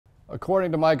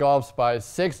According to my golf spy,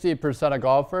 60% of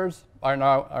golfers are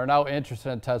now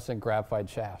interested in testing graphite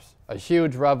shafts. A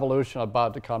huge revolution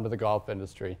about to come to the golf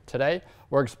industry. Today,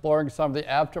 we're exploring some of the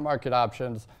aftermarket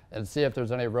options and see if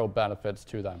there's any real benefits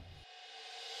to them.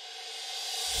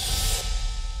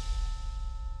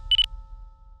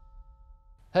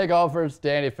 Hey golfers,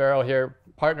 Danny Ferrell here,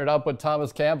 partnered up with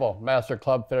Thomas Campbell, Master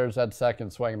Club Fitters at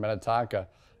Second Swing, Minnetonka.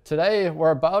 Today,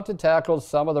 we're about to tackle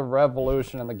some of the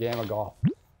revolution in the game of golf.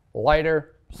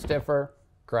 Lighter, stiffer,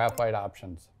 graphite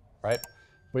options, right?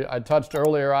 I touched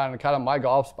earlier on kind of my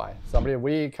golf spy, somebody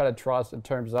we kind of trust in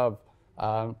terms of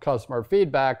customer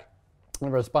feedback in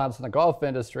response to the golf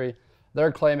industry.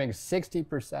 They're claiming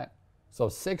 60%. So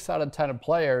 6 out of 10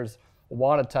 players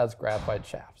want to test graphite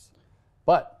shafts.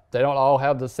 But they don't all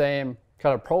have the same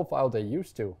kind of profile they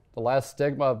used to. The last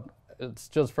stigma, it's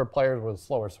just for players with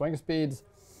slower swing speeds.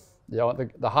 You know,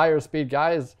 the higher speed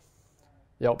guys,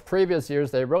 you know, previous years,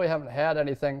 they really haven't had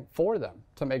anything for them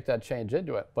to make that change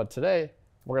into it. But today,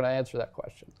 we're going to answer that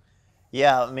question.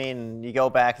 Yeah, I mean, you go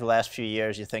back the last few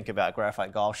years, you think about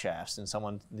graphite golf shafts, and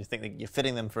you think that you're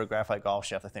fitting them for a graphite golf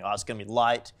shaft. They think, oh, it's going to be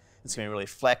light, it's going to be really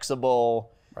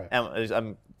flexible, right, and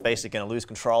I'm basically going to lose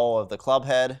control of the club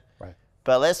head. Right.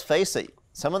 But let's face it,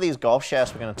 some of these golf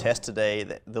shafts we're going to test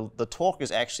today, the torque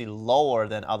is actually lower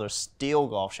than other steel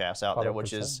golf shafts out there,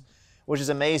 100%. which is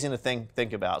amazing to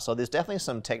think about. So there's definitely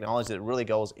some technology that really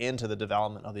goes into the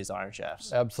development of these iron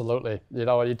shafts. Absolutely. You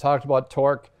know, you talked about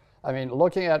torque. I mean,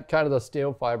 looking at kind of the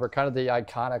Steelfiber, kind of the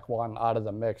iconic one out of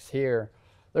the mix here,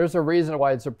 there's a reason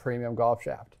why it's a premium golf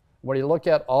shaft. When you look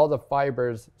at all the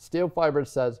fibers, Steelfiber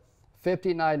says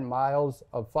 59 miles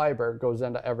of fiber goes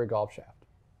into every golf shaft.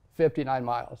 59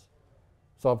 miles.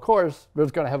 So of course,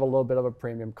 there's going to have a little bit of a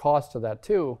premium cost to that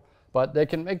too. But they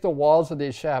can make the walls of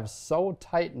these shafts so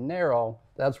tight and narrow,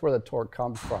 that's where the torque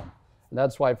comes from. And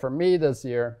that's why for me this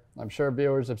year, I'm sure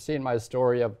viewers have seen my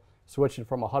story of switching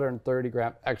from 130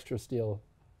 gram extra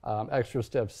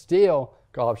stiff steel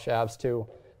golf shafts to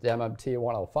the MMT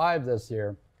 105 this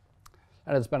year.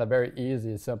 And it's been a very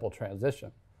easy, simple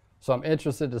transition. So I'm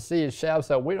interested to see shafts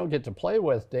that we don't get to play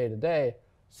with day to day,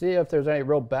 see if there's any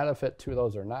real benefit to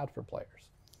those or not for players.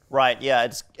 Right, yeah,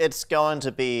 it's going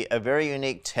to be a very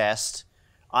unique test.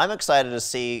 I'm excited to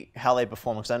see how they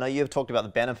perform, because I know you've talked about the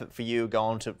benefit for you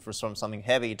going from something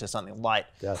heavy to something light,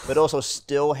 yes, but also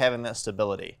still having that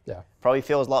stability. Yeah. Probably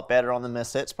feels a lot better on the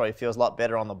mishits, probably feels a lot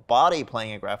better on the body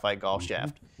playing a graphite golf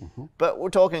shaft. But we're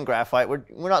talking graphite,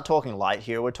 we're not talking light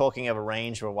here, we're talking of a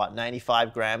range of what,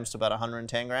 95 grams to about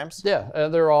 110 grams? Yeah,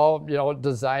 and they're all, you know,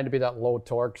 designed to be that low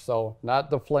torque, so not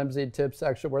the flimsy tip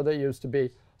section where they used to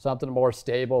be. Something more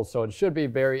stable, so it should be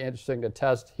very interesting to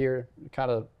test here, kind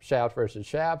of shaft versus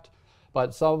shaft.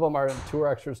 But some of them are in tour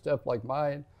extra stiff like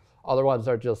mine. Other ones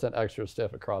are just an extra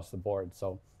stiff across the board.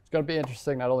 So it's going to be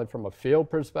interesting not only from a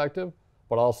field perspective,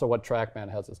 but also what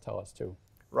Trackman has to tell us too.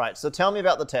 Right. So tell me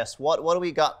about the test. What do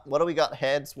we got? What do we got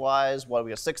heads wise? What do we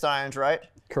got? 6 irons, right?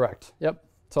 Correct. Yep.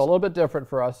 So a little bit different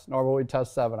for us. Normally we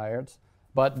test 7 irons,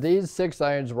 but these 6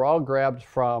 irons were all grabbed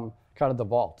from kind of the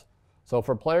vault. So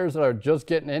for players that are just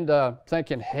getting into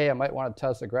thinking, hey, I might want to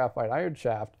test a graphite iron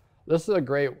shaft, this is a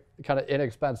great kind of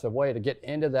inexpensive way to get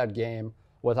into that game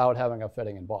without having a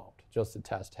fitting involved, just to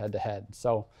test head to head.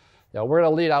 So, you know, we're going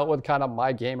to lead out with kind of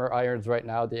my gamer irons right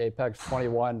now, the Apex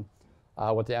 21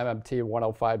 with the MMT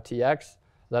 105TX.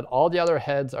 Then all the other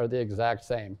heads are the exact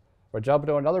same. We're jumping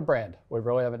to another brand. We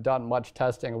really haven't done much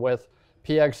testing with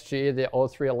PXG, the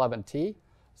OTi100X.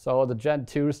 So the Gen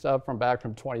 2 stuff from back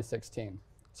from 2016.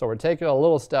 So we're taking a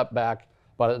little step back,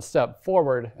 but a step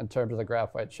forward in terms of the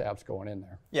graphite shafts going in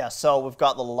there. Yeah, so we've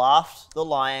got the loft, the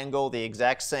lie angle, the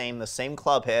exact same, the same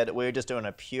club head. We're just doing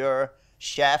a pure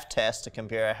shaft test to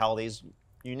compare how these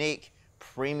unique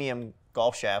premium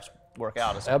golf shafts work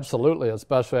out. Absolutely,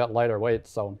 especially at lighter weights.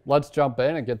 So let's jump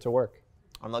in and get to work.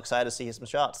 I'm excited to see some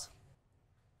shots.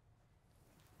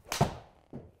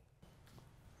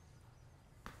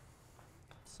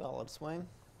 Solid swing.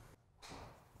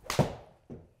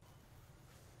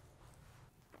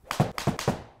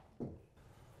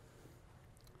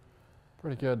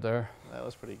 Pretty good there. That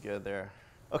was pretty good there.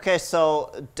 Okay,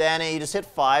 so Danny, you just hit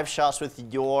 5 shots with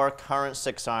your current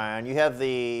 6 iron. You have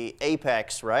the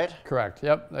Apex, right? Correct.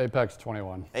 Yep, Apex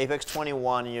 21. Apex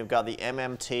 21. You've got the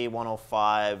MMT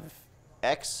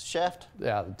 105X shaft.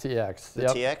 Yeah, the TX. The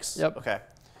TX. Yep. Okay.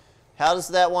 How does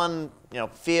that one,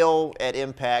 feel at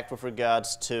impact with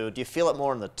regards to? Do you feel it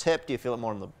more in the tip? Do you feel it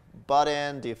more in the butt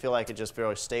end? Do you feel like it's just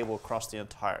very stable across the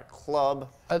entire club?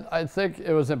 I think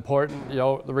it was important,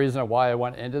 the reason why I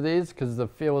went into these, because the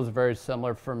feel was very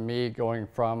similar for me going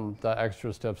from the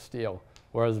extra stiff steel,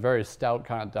 where it was very stout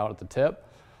kind of down at the tip.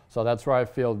 So that's where I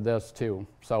feel this too.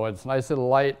 So it's nice and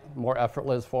light, more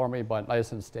effortless for me, but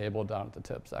nice and stable down at the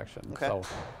tip section. Okay. So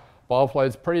ball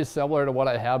flight's pretty similar to what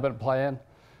I have been playing.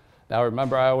 Now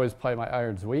remember, I always play my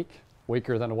irons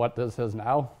weaker than what this is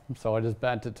now. So I just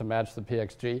bent it to match the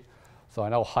PXG. So I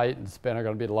know height and spin are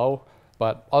going to be low.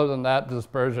 But other than that,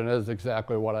 dispersion is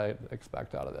exactly what I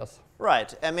expect out of this.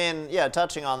 Right. I mean, yeah,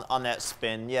 touching on that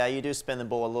spin, yeah, you do spin the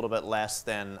ball a little bit less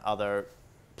than other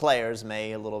players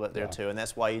may a little bit there too, and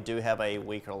that's why you do have a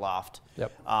weaker loft.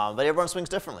 Yep. But everyone swings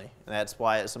differently, and that's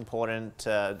why it's important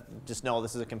to just know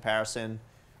this is a comparison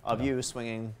of you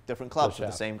swinging different clubs with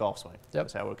the same golf swing. Yep.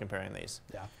 That's how we're comparing these.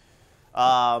 Yeah.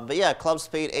 But yeah, club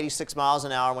speed, 86 miles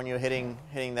an hour when you're hitting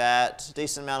that.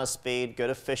 Decent amount of speed,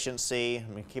 good efficiency.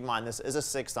 I mean, keep in mind, this is a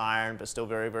 6 iron, but still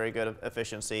very, very good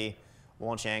efficiency.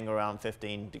 Launch angle around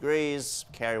 15 degrees,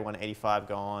 carry 185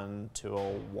 going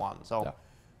 201. So. Yeah.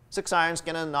 6 iron's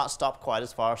gonna not stop quite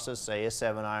as fast as say a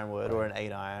 7 iron would, or an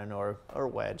 8 iron, or a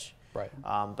wedge. Right.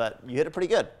 But you hit it pretty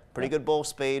good. Pretty good ball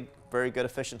speed, very good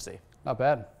efficiency. Not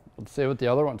bad. Let's see what the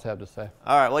other ones have to say.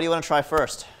 All right, what do you want to try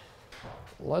first?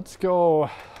 Let's go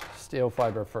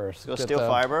Steelfiber first. Let's go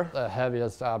Steelfiber. The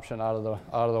heaviest option out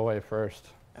of the way first.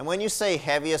 And when you say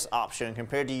heaviest option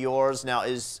compared to yours, now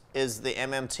is the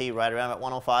MMT right around at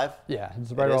 105? Yeah,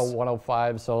 it's right around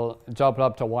 105. So jumping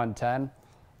up to 110.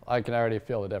 I can already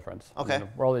feel the difference. Okay. I mean,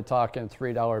 we're only talking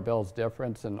 $3 bills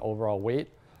difference in overall weight,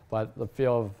 but the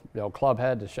feel of club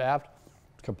head to shaft,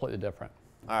 completely different.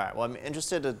 All right. Well, I'm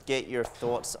interested to get your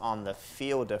thoughts on the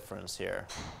feel difference here.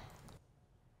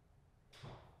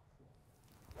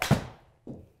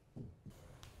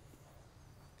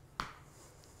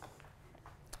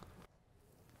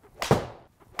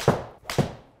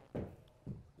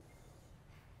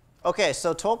 Okay,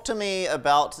 so talk to me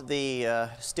about the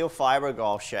Steelfiber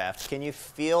golf shaft. Can you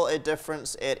feel a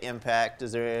difference at impact?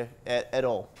 Is there at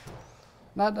all?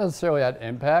 Not necessarily at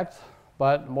impact,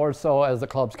 but more so as the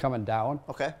club's coming down.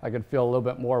 Okay. I could feel a little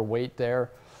bit more weight there.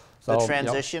 So, the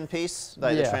transition piece,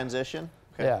 like the transition?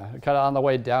 Okay. Yeah, kind of on the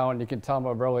way down, you can tell I'm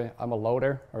a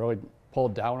loader. I really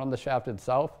pulled down on the shaft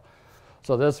itself.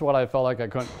 So this is what I felt like I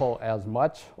couldn't pull as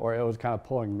much, or it was kind of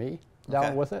pulling me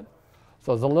down with it.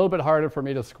 So it's a little bit harder for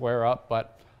me to square up,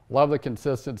 but love the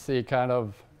consistency kind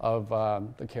of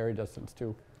the carry distance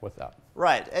too with that.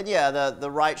 Right, and yeah, the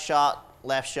right shot,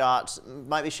 left shot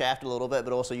might be shafted a little bit,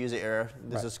 but also use the air.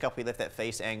 There's just a couple you left that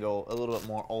face angle a little bit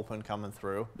more open coming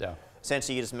through. Yeah.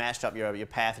 Essentially, you just matched up your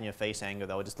path and your face angle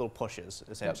though, just little pushes,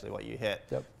 essentially what you hit.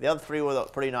 Yep. The other 3 were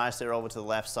pretty nice. They're over to the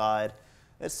left side.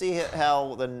 Let's see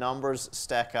how the numbers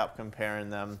stack up comparing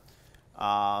them.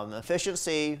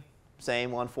 Efficiency,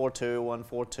 same 142,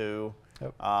 142.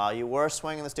 Yep. You were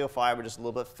swinging the Steelfiber just a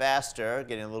little bit faster,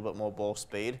 getting a little bit more ball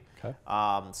speed. Okay.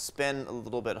 Spin a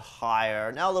little bit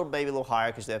higher. Now maybe a little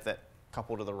higher because they have that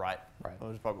couple to the right. Right.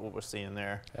 Which is probably what we're seeing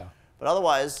there. Yeah. But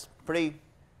otherwise, pretty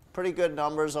good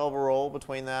numbers overall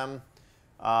between them.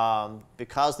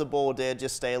 Because the ball did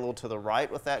just stay a little to the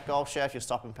right with that golf shaft, your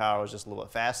stopping power was just a little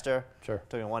bit faster. Sure.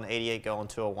 Taking 188 going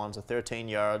 201, so 13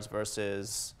 yards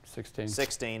versus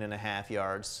 16 and a half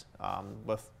yards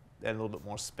with and a little bit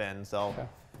more spin. So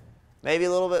maybe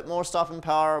a little bit more stopping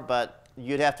power, but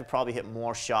you'd have to probably hit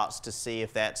more shots to see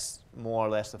if that's more or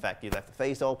less the fact you left the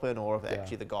face open, or if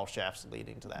actually the golf shaft's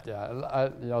leading to that.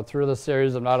 Yeah, through the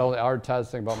series of not only our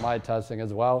testing but my testing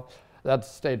as well, that's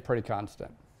stayed pretty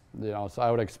constant. So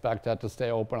I would expect that to stay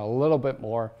open a little bit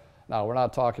more. Now, we're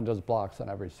not talking just blocks on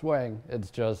every swing. It's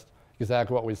just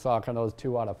exactly what we saw, kind of those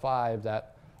 2 out of 5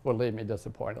 that would leave me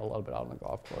disappointed a little bit out on the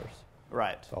golf course.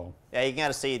 Right. So yeah, you got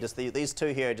to see just these 2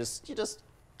 here. You just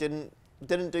didn't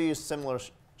do your similar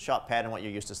shot pattern what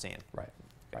you're used to seeing. Right.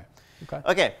 Right. Okay.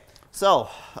 Okay. So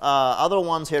other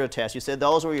ones here to test. You said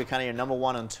those were your kind of your number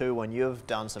 1 and 2 when you've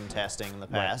done some testing in the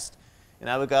past. Right. And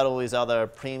now we've got all these other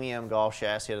premium golf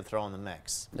shafts here to throw in the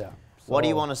mix. Yeah. So what do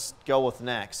you want to go with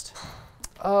next?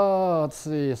 Let's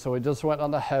see. So we just went on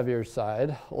the heavier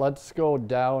side. Let's go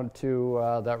down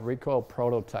to that Recoil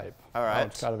Prototype. All right.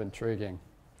 It's kind of intriguing.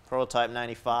 Prototype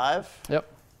 95.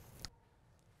 Yep.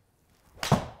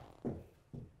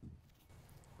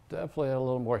 Definitely had a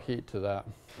little more heat to that.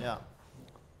 Yeah.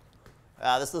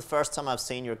 This is the first time I've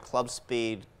seen your club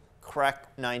speed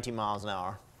crack 90 miles an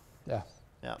hour. Yeah.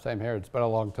 Yeah. Same here. It's been a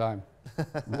long time.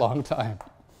 Long time.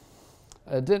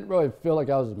 It didn't really feel like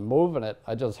I was moving it.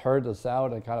 I just heard the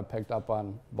sound and kind of picked up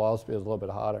on ball speed was a little bit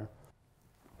hotter.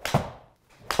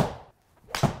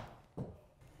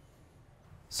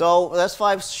 So that's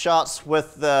 5 shots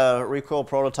with the Recoil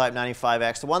Prototype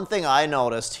 95X. The one thing I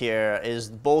noticed here is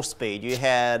ball speed. You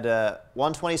had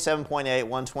 127.8,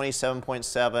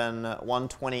 127.7,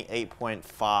 128.5.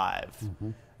 Mm-hmm.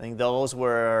 I think those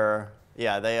were,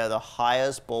 yeah, they are the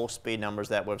highest both speed numbers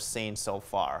that we've seen so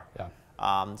far.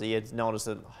 Yeah. So you notice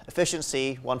the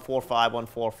efficiency, 145,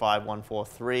 145,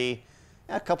 143.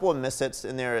 A couple of mishits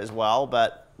in there as well,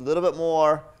 but a little bit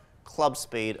more club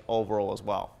speed overall as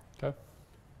well. Okay.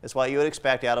 It's what you would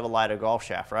expect out of a lighter golf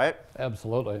shaft, right?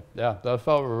 Absolutely. Yeah, that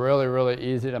felt really, really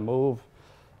easy to move.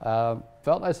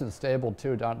 Felt nice and stable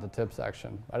too down at the tip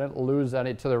section. I didn't lose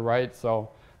any to the right, so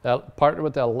that partnered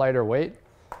with that lighter weight,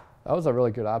 that was a really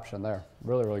good option there.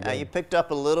 Really, really good. You picked up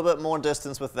a little bit more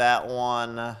distance with that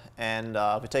one, and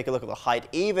if you take a look at the height,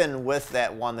 even with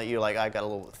that one that you're like, I got a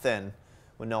little bit thin,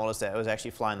 we noticed that it was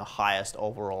actually flying the highest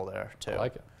overall there too. I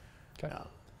like it. Okay. Yeah.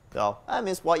 So, I mean,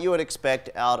 it's what you would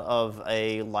expect out of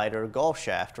a lighter golf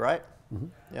shaft, right?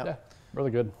 Mm-hmm. Yep. Yeah,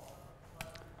 really good.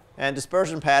 And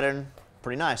dispersion pattern,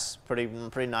 pretty nice. Pretty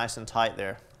nice and tight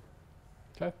there.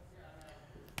 Okay.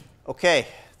 Okay,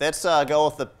 let's go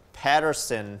with the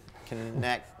Paderson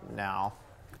Kinetix now.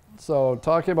 So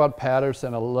talking about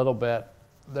Paderson a little bit,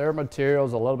 their material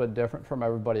is a little bit different from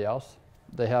everybody else.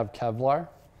 They have Kevlar,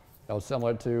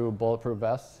 similar to bulletproof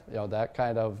vests, that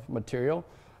kind of material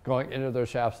going into their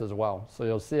shafts as well. So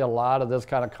you'll see a lot of this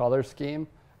kind of color scheme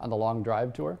on the long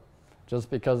drive tour, just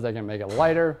because they can make it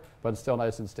lighter, but still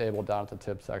nice and stable down at the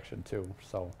tip section too.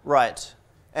 So right.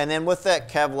 And then with that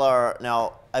Kevlar,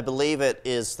 now I believe it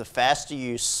is the faster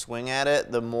you swing at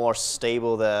it, the more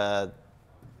stable the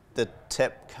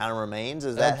tip kind of remains.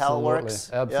 Is that how it works?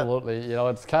 Absolutely.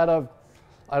 Yep. It's kind of,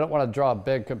 I don't want to draw a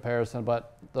big comparison,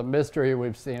 but the mystery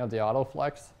we've seen of the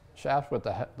Autoflex shaft with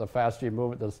the faster you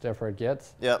move it, the stiffer it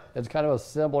gets. Yep. It's kind of a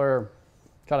similar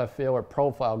kind of feel or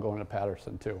profile going to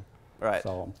Paderson too. Right.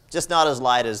 So just not as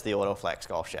light as the Autoflex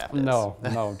golf shaft is. No,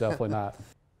 no, definitely not.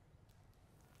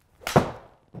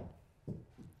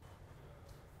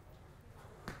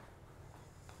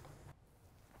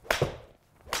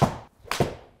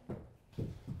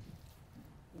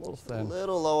 A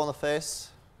little low on the face.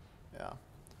 Yeah.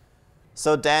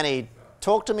 So Danny,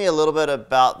 talk to me a little bit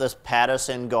about this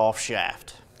Paderson golf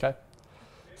shaft. Okay.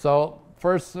 So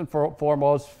first and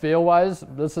foremost, feel-wise,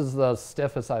 this is the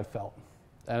stiffest I've felt.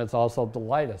 And it's also the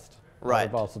lightest. Right.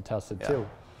 I've also tested too.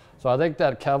 So I think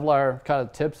that Kevlar kind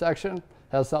of tip section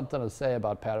has something to say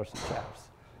about Paderson shafts.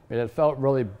 I mean, it felt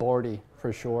really boardy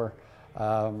for sure.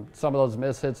 Some of those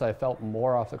mishits I felt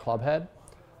more off the club head.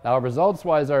 Now,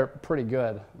 results-wise are pretty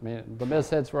good. I mean, the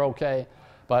mishits were okay,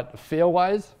 but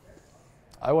feel-wise,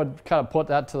 I would kind of put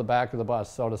that to the back of the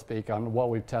bus, so to speak, on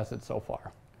what we've tested so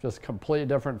far. Just completely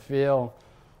different feel,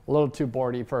 a little too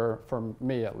boardy for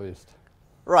me at least.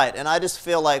 Right, and I just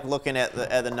feel like looking at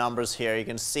the numbers here, you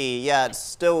can see, yeah, it's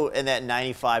still in that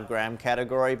 95 gram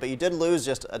category, but you did lose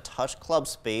just a touch club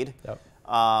speed. Yep.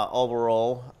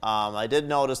 Overall. I did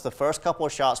notice the first couple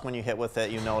of shots when you hit with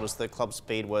it, you noticed the club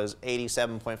speed was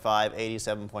 87.5,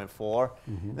 87.4.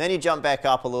 Then you jump back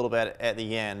up a little bit at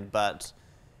the end, but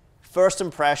first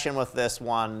impression with this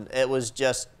one, it was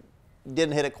just,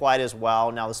 didn't hit it quite as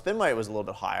well. Now the spin rate was a little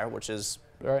bit higher, which is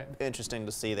interesting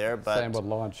to see there. But same with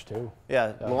launch too.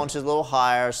 Yeah, launch is a little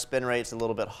higher, spin rate's a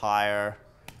little bit higher.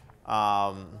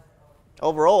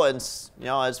 Overall, it's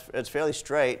fairly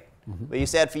straight. But you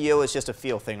said for you, it's just a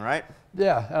feel thing, right?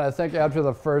 Yeah, and I think after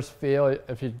the first feel,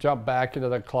 if you jump back into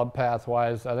the club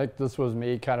path-wise, I think this was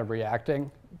me kind of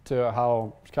reacting to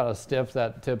how kind of stiff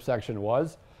that tip section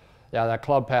was. Yeah, that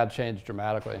club path changed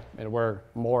dramatically. I mean, we're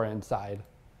more inside.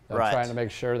 Right. Trying to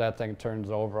make sure that thing turns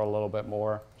over a little bit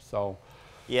more. So.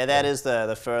 Yeah, that is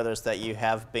the furthest that you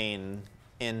have been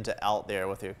in to out there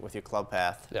with your club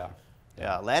path. Yeah.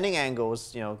 Yeah, landing angle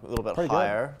was a little bit pretty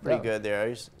higher, good. Pretty good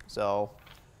there. So.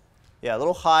 Yeah, a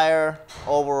little higher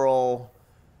overall,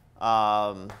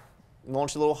 launch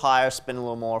a little higher, spin a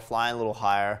little more, flying a little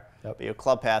higher. Yep. But your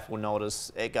club path will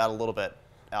notice it got a little bit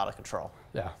out of control.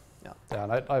 Yeah,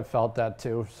 and I felt that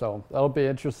too. So that'll be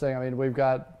interesting. I mean, we've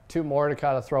got two more to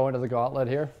kind of throw into the gauntlet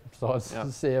here. So let's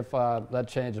see if that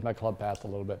changes my club path a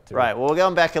little bit too. Right, well, we're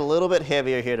going back a little bit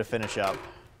heavier here to finish up.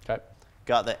 Okay.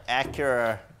 Got the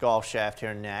Accra golf shaft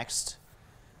here next.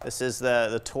 This is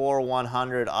the Tour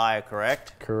 100i,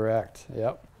 correct? Correct,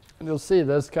 yep. And you'll see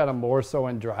this kind of more so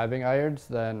in driving irons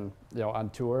than on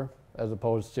tour, as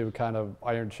opposed to kind of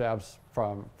iron shafts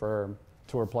for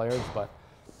tour players. But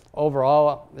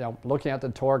overall, looking at the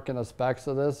torque and the specs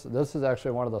of this is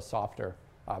actually one of the softer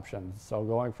options. So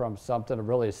going from something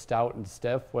really stout and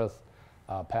stiff with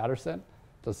Paderson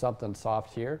to something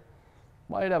soft here,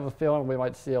 might have a feeling we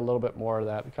might see a little bit more of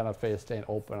that kind of face staying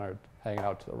open or hanging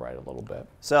out to the right a little bit.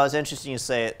 So it's interesting you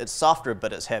say it's softer,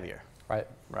 but it's heavier. Right.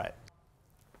 Right.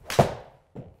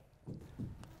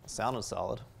 Sounded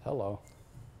solid. Hello.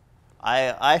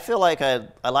 I feel like I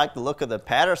like the look of the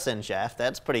Paderson shaft.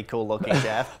 That's pretty cool looking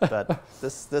shaft, but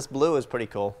this blue is pretty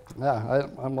cool. Yeah,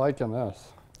 I'm liking this.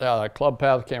 Yeah, the club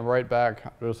path came right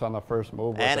back just on the first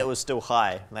move. And it was still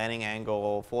high. Landing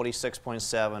angle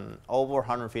 46.7, over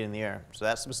 100 feet in the air. So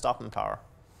that's some stopping power.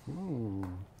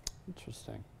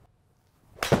 Interesting.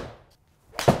 A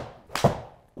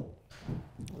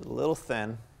little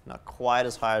thin, not quite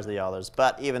as high as the others,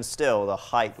 but even still, the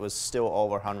height was still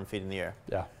over 100 feet in the air.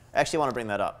 Yeah. I actually want to bring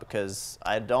that up because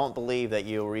I don't believe that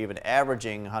you were even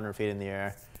averaging 100 feet in the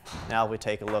air. Now if we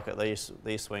take a look at these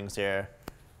swings here,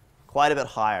 quite a bit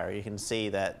higher. You can see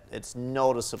that it's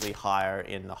noticeably higher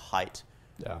in the height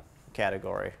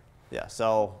category. Yeah,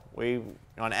 so we,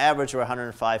 on average, we're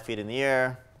 105 feet in the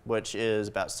air, which is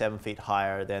about 7 feet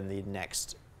higher than the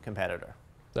next competitor.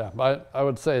 Yeah, but I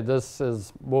would say this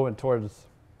is moving towards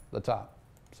the top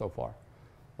so far.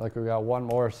 Like we got one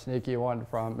more sneaky one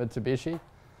from Mitsubishi.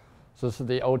 So this is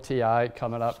the OTi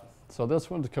coming up. So this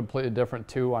one's completely different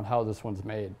too on how this one's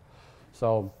made.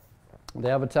 So they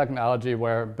have a technology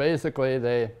where basically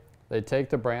they take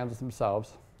the brands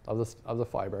themselves of the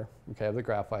fiber, okay, of the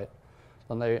graphite,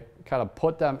 and they kind of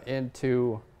put them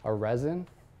into a resin,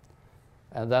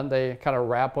 and then they kind of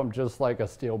wrap them just like a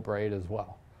steel braid as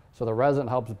well. So the resin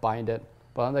helps bind it,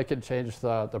 but then they can change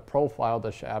the profile of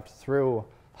the shaft through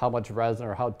how much resin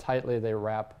or how tightly they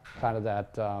wrap kind of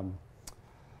that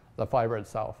the fiber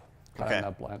itself, kind of in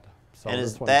that blend. So and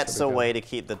that's a way to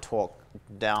keep the torque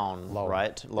down, lower.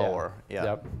 Right? Lower,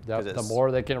 yeah. Yep. The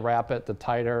more they can wrap it, the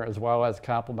tighter, as well as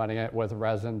complementing it with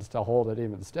resins to hold it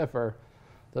even stiffer,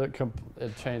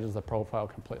 it changes the profile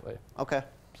completely. Okay.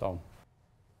 So.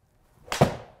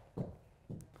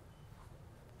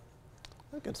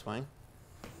 A good swing.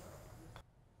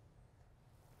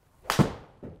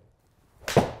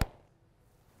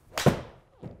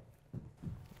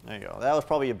 There you go. That was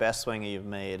probably your best swing you've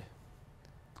made.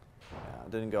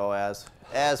 Didn't go as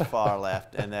far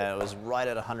left, and then it was right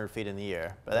at 100 feet in the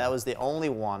air. But that was the only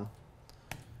one.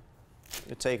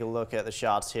 You take a look at the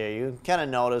shots here. You kind of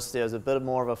notice there's a bit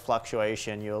more of a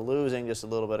fluctuation. You're losing just a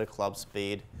little bit of club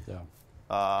speed. Yeah.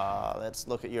 Let's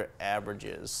look at your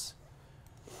averages.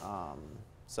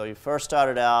 So you first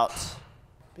started out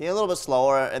being a little bit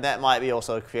slower, and that might be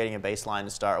also creating a baseline to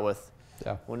start with.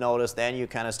 Yeah. We'll notice then you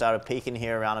kind of started peaking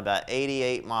here around about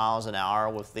 88 miles an hour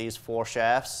with these 4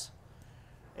 shafts.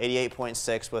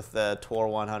 88.6 with the Tour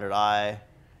 100i,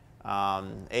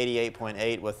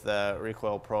 88.8 with the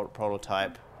Recoil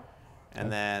Prototype,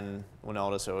 and then we'll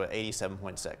notice it was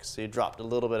 87.6. So you dropped a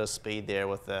little bit of speed there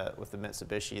with the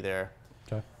Mitsubishi there.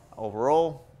 Okay.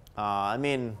 Overall, I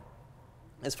mean,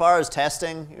 as far as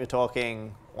testing, you're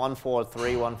talking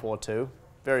 143, 142,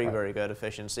 very good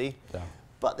efficiency. Yeah.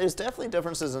 But there's definitely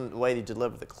differences in the way you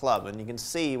deliver the club, and you can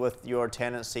see with your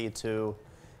tendency to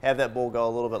have that ball go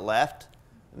a little bit left.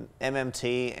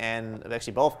 MMT and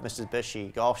actually both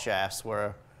Mitsubishi golf shafts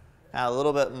were a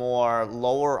little bit more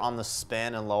lower on the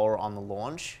spin and lower on the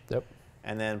launch. Yep.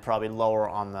 And then probably lower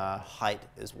on the height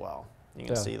as well. You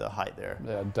can see the height there.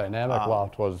 Yeah, dynamic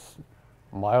loft was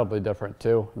mildly different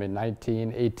too. I mean,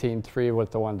 19, 18.3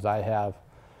 with the ones I have.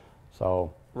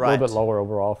 So a little bit lower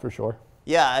overall for sure.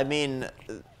 Yeah, I mean,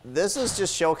 this is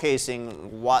just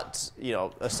showcasing what, you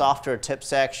know, a softer tip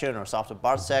section or softer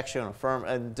butt section or firm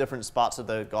in different spots of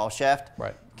the golf shaft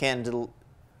can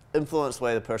influence the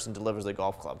way the person delivers the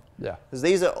golf club. Yeah. Because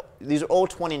these are all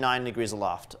 29 degrees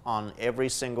aloft on every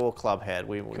single club head.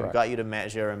 We've got you to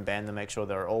measure and bend to make sure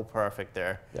they're all perfect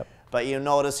there. Yep. But you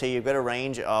notice here you've got a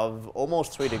range of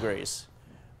almost 3 degrees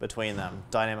between them,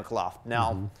 dynamic loft.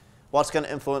 Now, what's going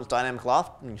to influence dynamic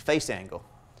loft? Face angle.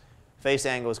 Face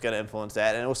angle is going to influence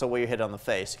that, and also where you hit on the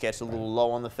face. You catch a little low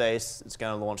on the face, it's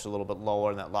going to launch a little bit lower,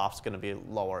 and that loft's going to be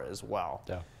lower as well.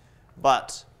 Yeah.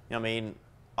 But, I mean,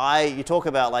 you talk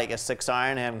about like a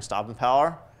 6-iron having stopping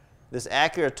power. This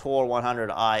Accra Tour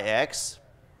 100X,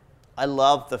 I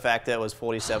love the fact that it was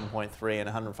 47.3 and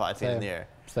 105 feet in the air.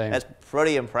 That's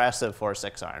pretty impressive for a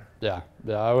 6-iron. Yeah,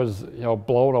 I was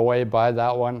blown away by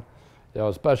that one,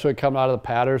 especially coming out of the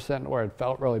Paderson where it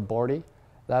felt really boardy.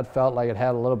 That felt like it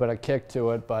had a little bit of kick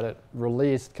to it, but it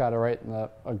released kind of right in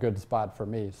a good spot for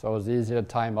me. So it was easy to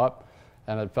time up,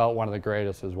 and it felt one of the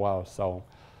greatest as well. So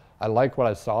I like what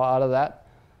I saw out of that.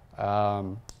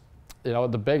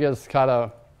 The biggest kind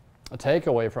of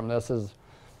takeaway from this is,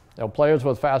 players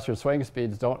with faster swing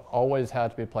speeds don't always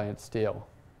have to be playing steel,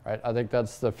 right? I think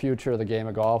that's the future of the game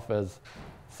of golf, is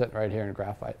sitting right here in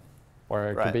graphite,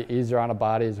 where it can be easier on the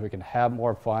bodies, we can have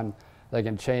more fun. They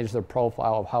can change the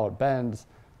profile of how it bends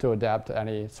to adapt to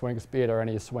any swing speed or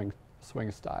any swing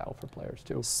style for players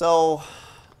too. So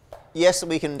yes,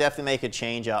 we can definitely make a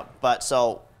change up, but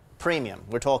so premium,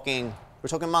 we're talking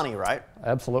money, right?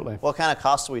 Absolutely. What kind of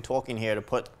costs are we talking here to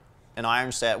put an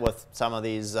iron set with some of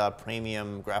these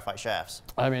premium graphite shafts?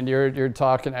 I mean, you're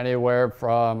talking anywhere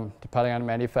from, depending on the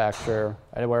manufacturer,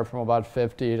 anywhere from about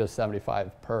 50 to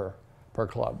 75 per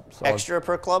club. So extra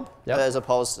per club? Yep. As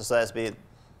opposed to, so that's be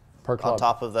per club. on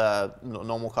top of the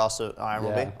normal cost of iron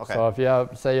will be? Okay. So if you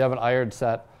have, say you have an iron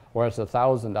set where it's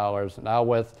 $1,000, now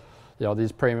with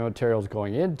these premium materials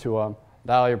going into them,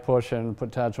 now you're pushing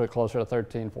potentially closer to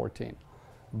 13, 14.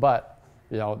 But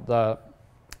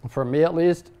for me at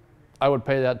least, I would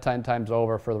pay that 10 times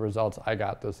over for the results I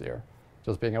got this year.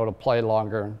 Just being able to play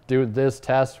longer, do this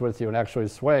test with you and actually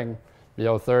swing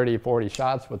 30, 40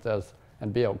 shots with this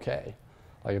and be okay.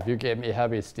 Like if you gave me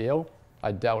heavy steel,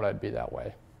 I doubt I'd be that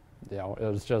way. It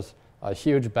was just a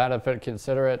huge benefit.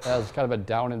 Consider it as kind of a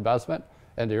down investment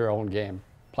into your own game,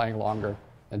 playing longer,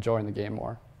 enjoying the game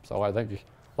more. So I think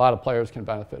a lot of players can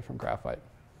benefit from graphite.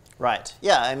 Right.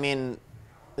 Yeah. I mean,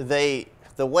 the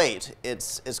weight,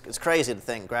 it's crazy to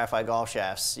think graphite golf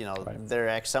shafts.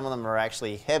 Right. Some of them are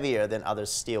actually heavier than other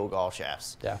steel golf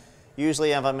shafts. Yeah.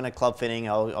 Usually, if I'm in a club fitting,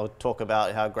 I'll talk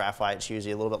about how graphite's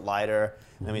usually a little bit lighter.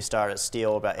 Mm-hmm. Then we start at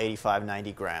steel about 85,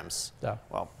 90 grams. Yeah.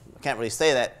 Well, I can't really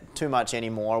say that too much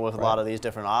anymore with a lot of these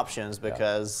different options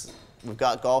because we've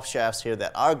got golf shafts here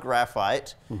that are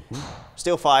graphite. Mm-hmm.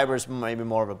 Steelfiber is maybe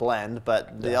more of a blend,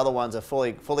 but the other ones are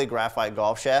fully graphite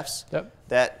golf shafts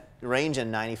that range in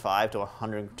 95 to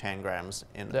 110 grams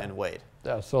in weight.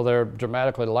 Yeah, so they're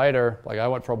dramatically lighter. Like I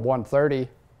went from 130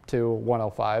 to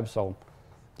 105, so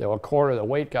a quarter of the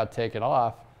weight got taken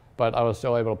off, but I was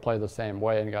still able to play the same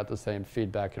way and got the same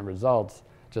feedback and results,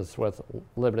 just with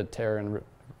limited tear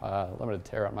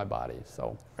on my body.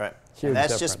 So right, and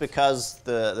that's just because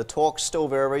the torque's still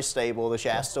very, very stable, the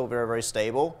shaft's still very, very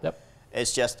stable. Yep,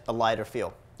 it's just a lighter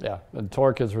feel. Yeah, and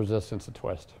torque is resistance to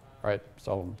twist. Right,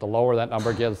 so the lower that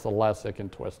number gets, the less it can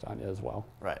twist on you as well.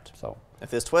 Right. So if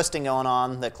there's twisting going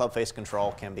on, that club face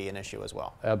control can be an issue as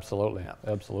well. Absolutely,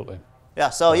 absolutely.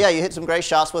 Yeah, so you hit some great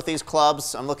shots with these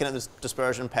clubs. I'm looking at this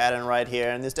dispersion pattern right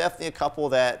here, and there's definitely a couple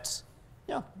that,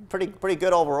 pretty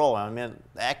good overall. I mean,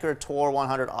 the Accra Tour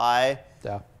 100i,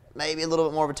 maybe a little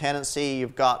bit more of a tendency.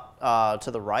 You've got to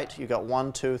the right, you've got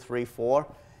 1, 2, 3, 4.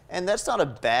 And that's not a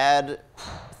bad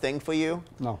thing for you.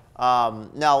 No.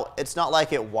 Now, it's not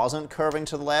like it wasn't curving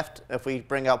to the left. If we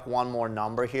bring up one more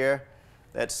number here,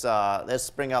 let's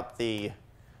bring up the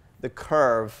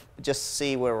curve, just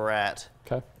see where we're at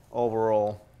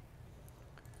overall.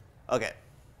 Okay.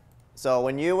 So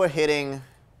when you were hitting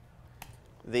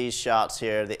these shots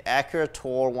here, the Accra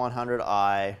Tour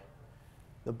 100i,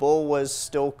 the ball was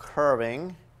still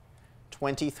curving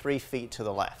 23 feet to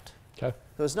the left. Okay.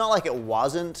 So it's not like it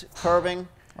wasn't curving,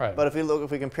 but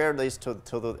if we compare these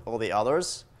to all the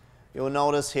others, you'll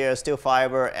notice here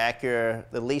Steelfiber, Accra,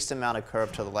 the least amount of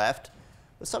curve to the left.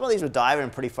 But some of these were diving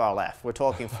pretty far left. We're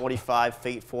talking 45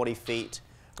 feet, 40 feet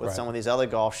with some of these other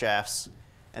golf shafts.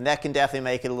 And that can definitely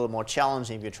make it a little more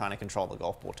challenging if you're trying to control the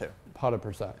golf ball too.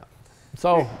 100%. Yeah.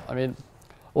 So, I mean,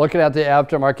 looking at the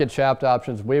aftermarket shaft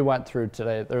options we went through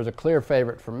today, there's a clear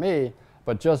favorite for me.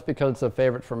 But just because it's a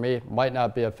favorite for me might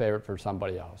not be a favorite for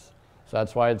somebody else. So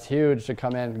that's why it's huge to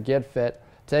come in, get fit,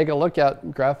 take a look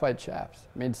at graphite shafts.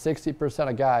 I mean, 60%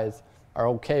 of guys are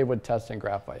okay with testing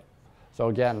graphite. So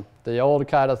again, the old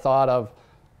kind of thought of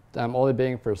them only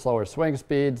being for slower swing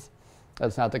speeds,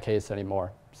 that's not the case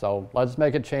anymore. So let's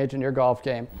make a change in your golf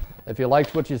game. If you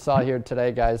liked what you saw here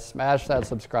today, guys, smash that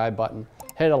subscribe button,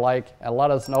 hit a like, and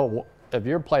let us know if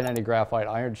you're playing any graphite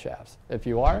iron shafts. If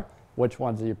you are, which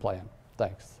ones are you playing?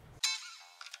 Thanks.